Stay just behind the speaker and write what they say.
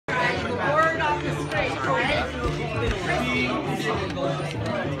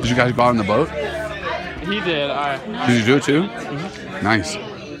you guys go out on the boat? He did. Did you do it too? Nice.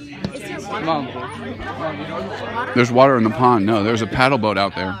 There's water in the pond. No, there's a paddle boat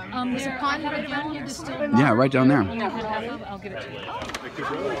out there. There's a pond right around here. Yeah, right down there. I'll give it to you.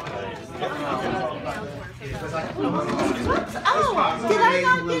 Oh, did I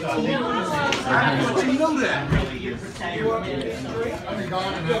not give to you? You know that.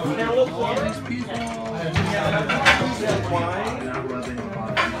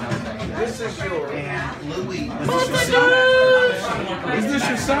 This is your Louis. Is this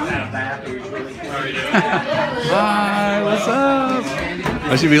your son? Hi, what's up?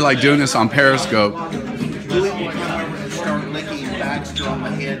 I should be like doing this on Periscope. Start licking Baxter on the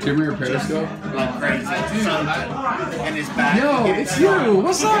head. Give me your Periscope. Like crazy. And his back. Yo, it's you.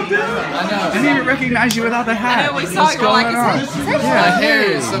 What's up, dude? I didn't even recognize you without the hat. I know, we saw What's it, we're like, going on? is it Yeah, my hair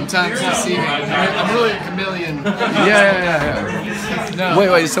hey. is sometimes deceiving. I'm really a chameleon. Yeah. No.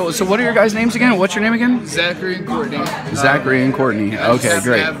 Wait. So what are your guys' names again? What's your name again? Zachary and Courtney. Zachary and Courtney. Okay,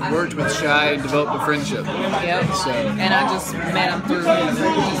 great. I've worked with Shy and developed a friendship. Yep. So. And I just met him through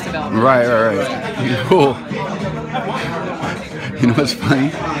just development. Right. Cool. You know what's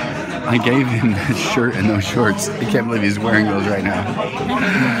funny? I gave him that shirt and those shorts. I can't believe he's wearing those right now.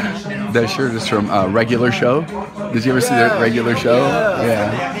 That shirt is from Regular Show. Did you ever see that Regular Show?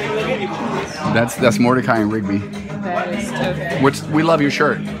 Yeah. That's Mordecai and Rigby. That is okay. We love your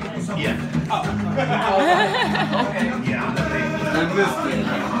shirt. Does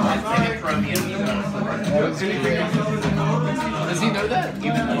he know that?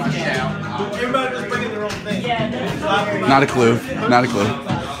 Everybody just bringing their own thing. Not a clue.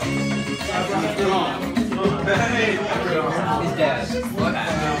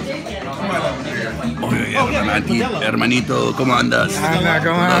 Oye, hermanito, ¿cómo andas?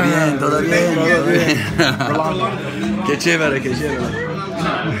 Todo bien. Qué chévere.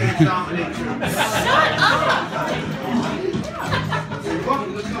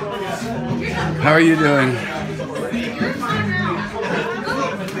 How are you doing?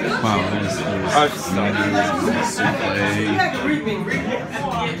 Wow, there's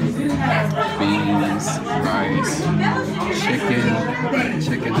beans, rice,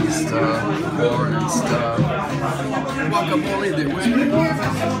 chicken and stuff, corn and stuff. Guacamole, dude. Let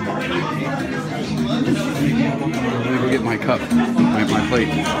me go get my cup, my plate.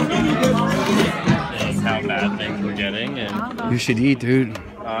 That's how bad things we're getting, and You should eat, dude.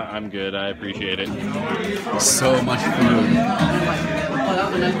 I'm good. I appreciate it. So much food.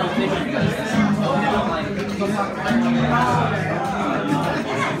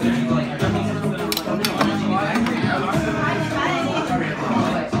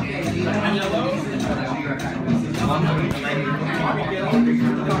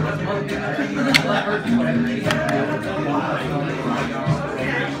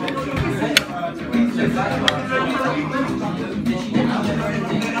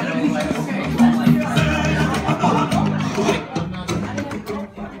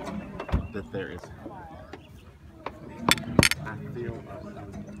 That there is. I feel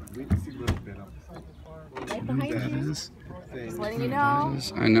we can see a little bit of Right behind you. Just letting you know.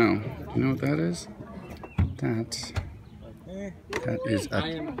 I know. You know what that is? That is I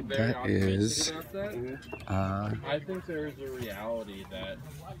am very optimistic about that. I think there is a reality that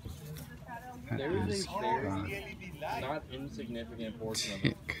there is a not insignificant portion of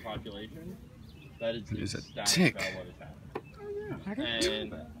the population that is ecstatic about what is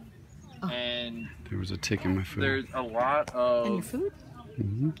happening. And there was a tick in my food. there's a lot of And your food?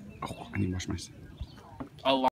 Oh, I need to wash my. a lot